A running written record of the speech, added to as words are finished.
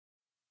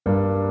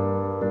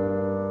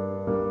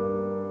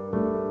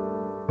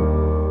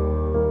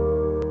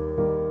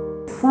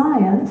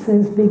science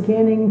is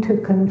beginning to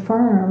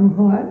confirm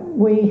what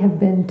we have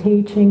been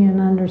teaching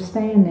and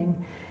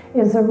understanding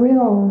is a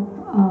real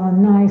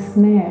nice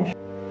mesh.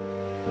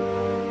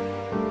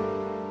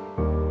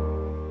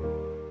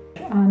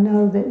 I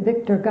know that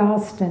Victor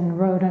Gostin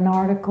wrote an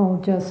article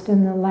just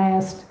in the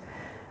last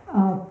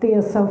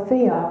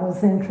Theosophia. I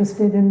was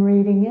interested in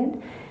reading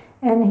it.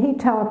 And he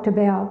talked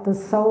about the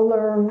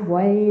solar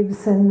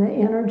waves and the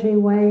energy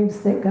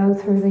waves that go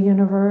through the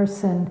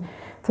universe and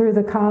through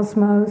the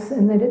cosmos,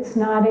 and that it's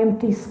not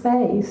empty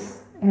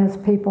space, as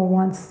people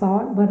once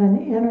thought, but an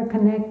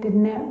interconnected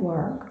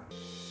network.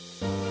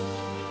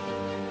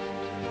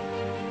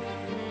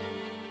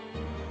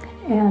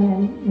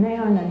 And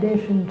now, in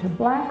addition to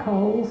black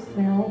holes,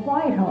 there are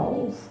white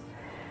holes.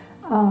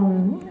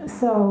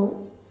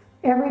 So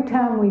every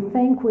time we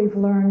think we've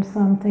learned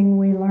something,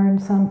 we learn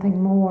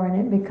something more, and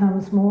it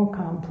becomes more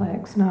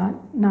complex,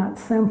 not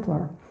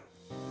simpler.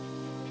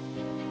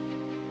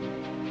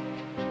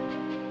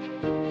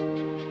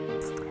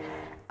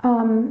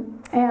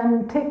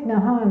 And Thich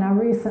Nhat Hanh, I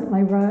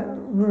recently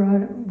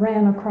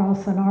ran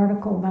across an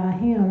article by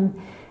him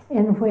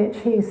in which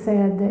he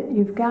said that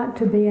you've got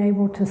to be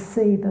able to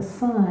see the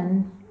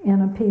sun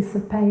in a piece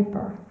of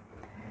paper,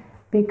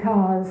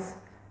 because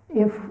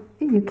if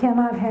you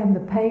cannot have the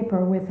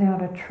paper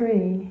without a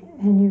tree,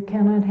 and you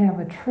cannot have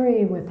a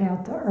tree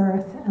without the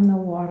earth and the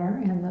water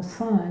and the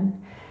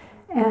sun,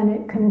 and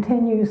it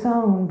continues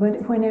on.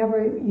 But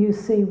whenever you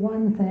see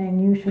one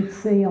thing, you should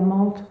see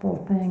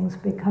multiple things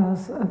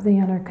because of the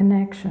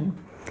interconnection.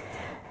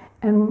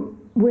 And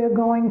we're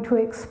going to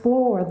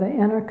explore the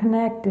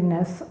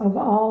interconnectedness of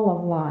all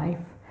of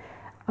life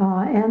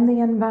and the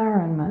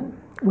environment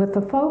with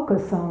a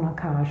focus on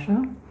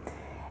Akasha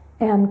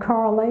and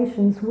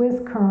correlations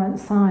with current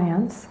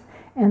science,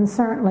 and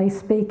certainly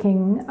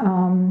speaking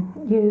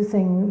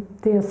using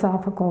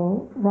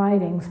theosophical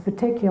writings,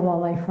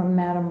 particularly from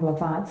Madame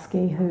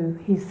Blavatsky, who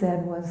he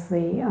said was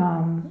the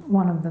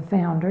one of the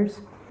founders.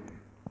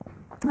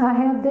 I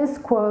have this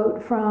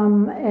quote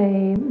from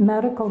a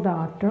medical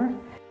doctor.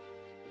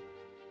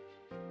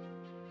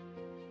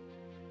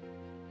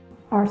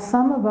 Are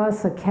some of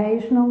us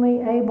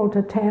occasionally able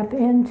to tap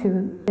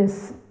into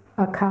this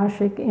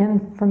Akashic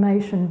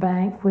information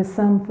bank with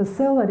some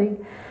facility,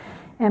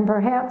 and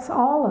perhaps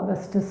all of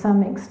us to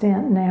some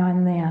extent now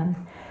and then,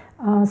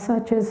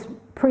 such as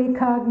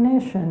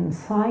precognition,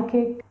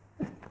 psychic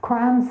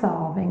crime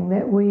solving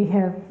that we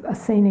have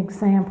seen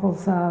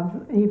examples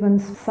of, even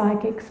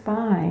psychic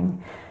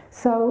spying.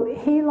 So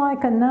he,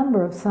 like a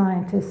number of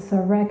scientists,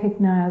 are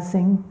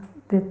recognizing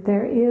that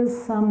there is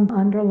some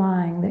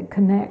underlying that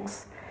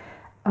connects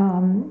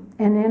and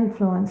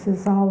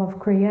influences all of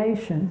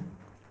creation.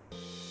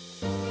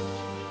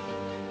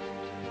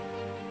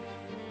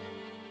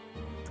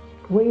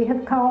 We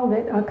have called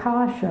it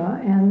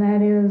Akasha, and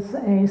that is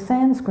a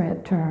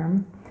Sanskrit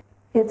term.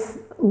 It's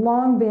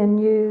long been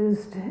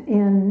used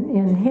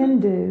in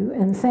Hindu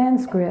and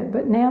Sanskrit,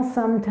 but now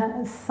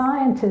sometimes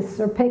scientists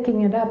are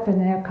picking it up and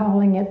they're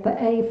calling it the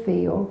A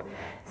field.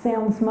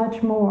 Sounds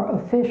much more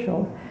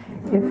official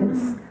if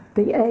it's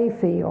the A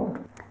field.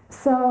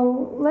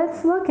 So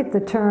let's look at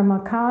the term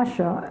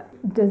Akasha.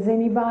 Does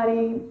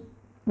anybody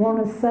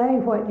want to say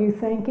what you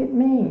think it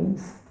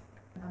means?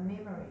 A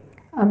memory.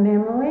 A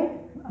memory?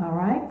 All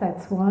right,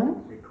 that's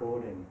one.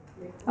 Recording.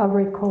 A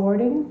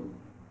recording.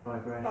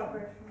 Vibration.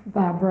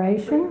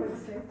 Vibration.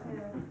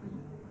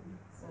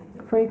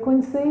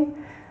 Frequency.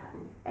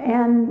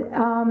 And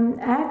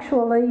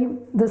actually,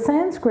 the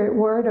Sanskrit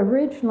word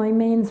originally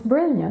means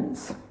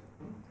brilliance,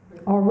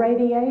 or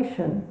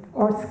radiation,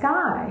 or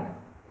sky.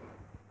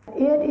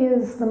 It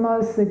is the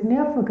most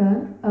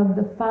significant of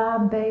the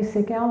 5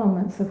 basic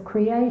elements of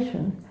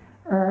creation: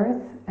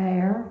 earth,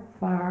 air,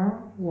 fire,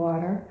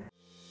 water.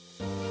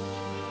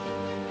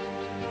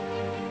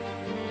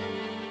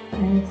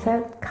 And it's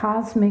that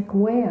cosmic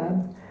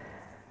web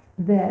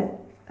that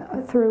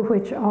through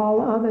which all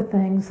other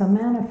things are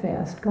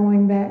manifest,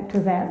 going back to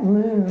that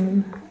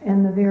loom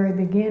in the very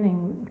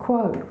beginning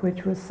quote,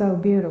 which was so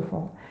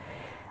beautiful.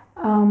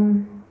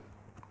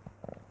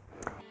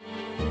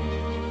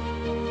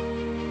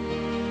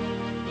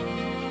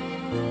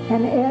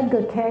 And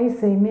Edgar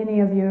Cayce, many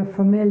of you are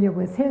familiar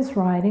with his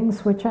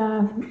writings, which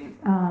I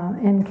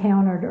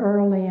encountered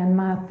early in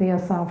my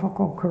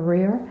theosophical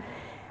career.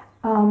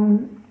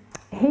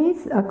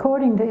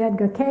 According to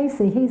Edgar Cayce,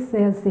 he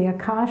says the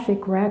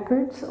Akashic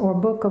records, or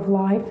book of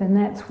life, and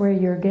that's where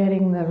you're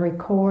getting the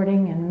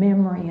recording and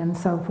memory and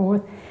so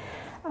forth,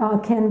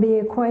 can be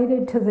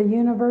equated to the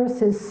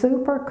universe's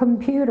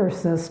supercomputer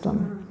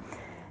system.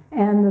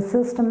 And the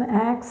system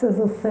acts as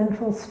a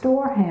central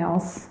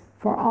storehouse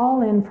for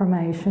all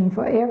information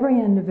for every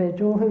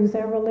individual who's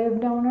ever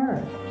lived on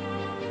Earth.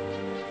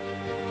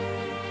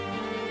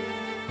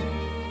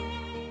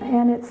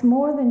 And it's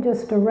more than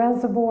just a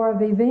reservoir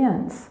of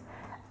events.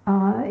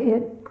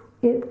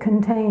 It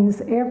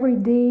contains every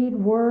deed,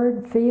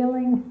 word,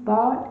 feeling,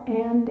 thought,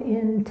 and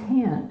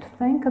intent.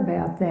 Think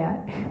about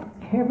that.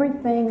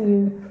 Everything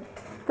you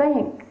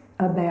think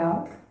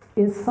about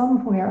is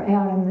somewhere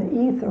out in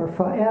the ether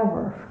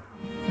forever.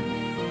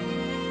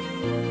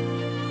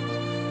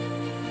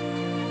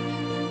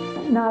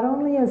 Not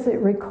only is it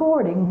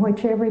recording,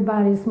 which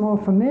everybody's more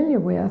familiar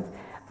with,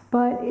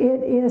 but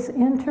it is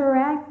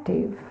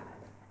interactive.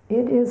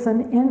 It is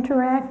an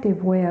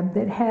interactive web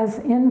that has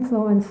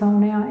influence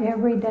on our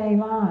everyday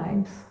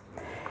lives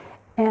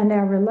and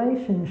our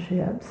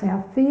relationships,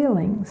 our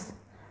feelings,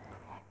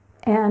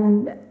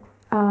 and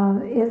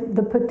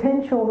the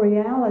potential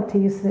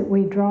realities that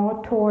we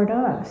draw toward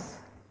us.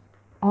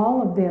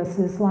 All of this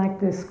is like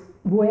this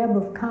web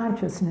of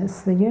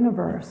consciousness, the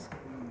universe.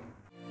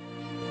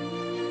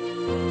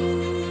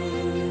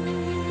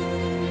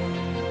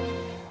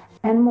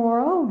 And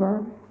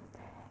moreover,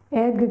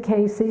 Edgar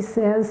Cayce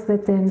says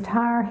that the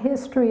entire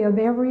history of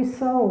every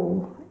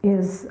soul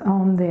is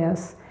on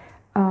this,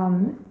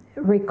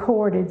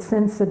 recorded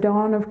since the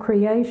dawn of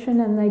creation,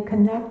 and they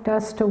connect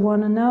us to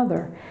one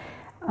another.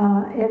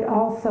 It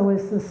also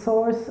is the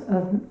source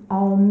of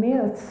all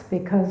myths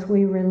because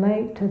we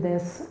relate to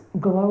this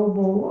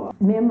global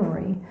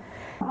memory.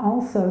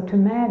 Also to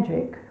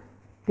magic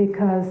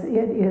because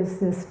it is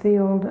this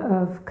field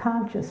of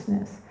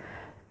consciousness.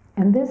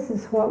 And this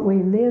is what we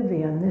live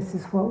in, this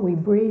is what we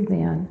breathe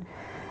in.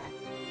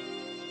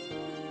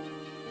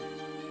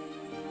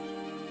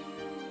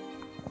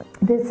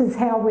 This is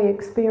how we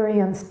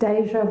experience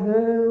deja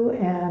vu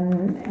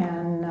and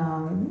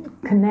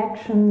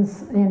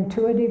connections,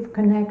 intuitive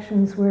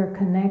connections. We're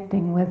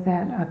connecting with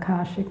that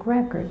Akashic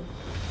record.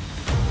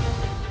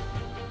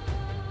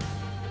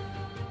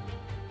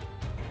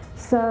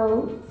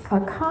 So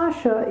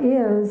Akasha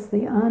is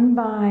the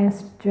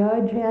unbiased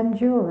judge and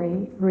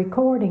jury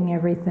recording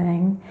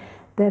everything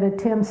that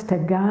attempts to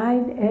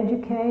guide,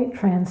 educate,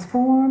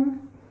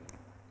 transform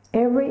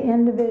every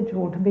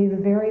individual to be the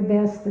very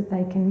best that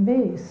they can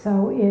be.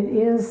 So it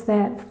is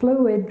that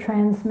fluid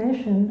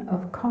transmission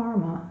of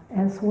karma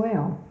as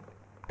well.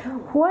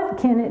 What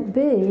can it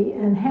be,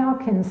 and how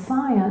can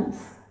science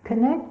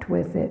connect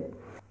with it?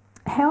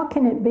 How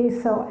can it be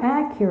so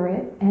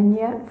accurate and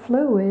yet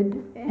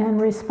fluid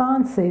and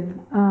responsive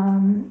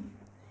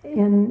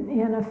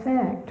in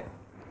effect?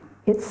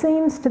 It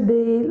seems to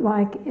be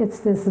like it's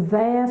this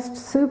vast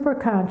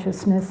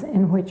superconsciousness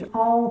in which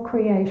all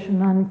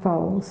creation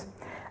unfolds.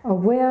 A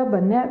web,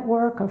 a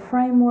network, a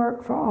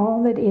framework for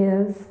all that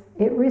is.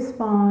 It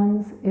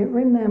responds, it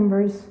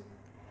remembers,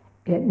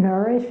 it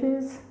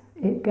nourishes,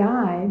 it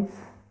guides,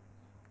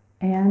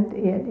 and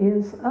it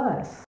is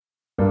us.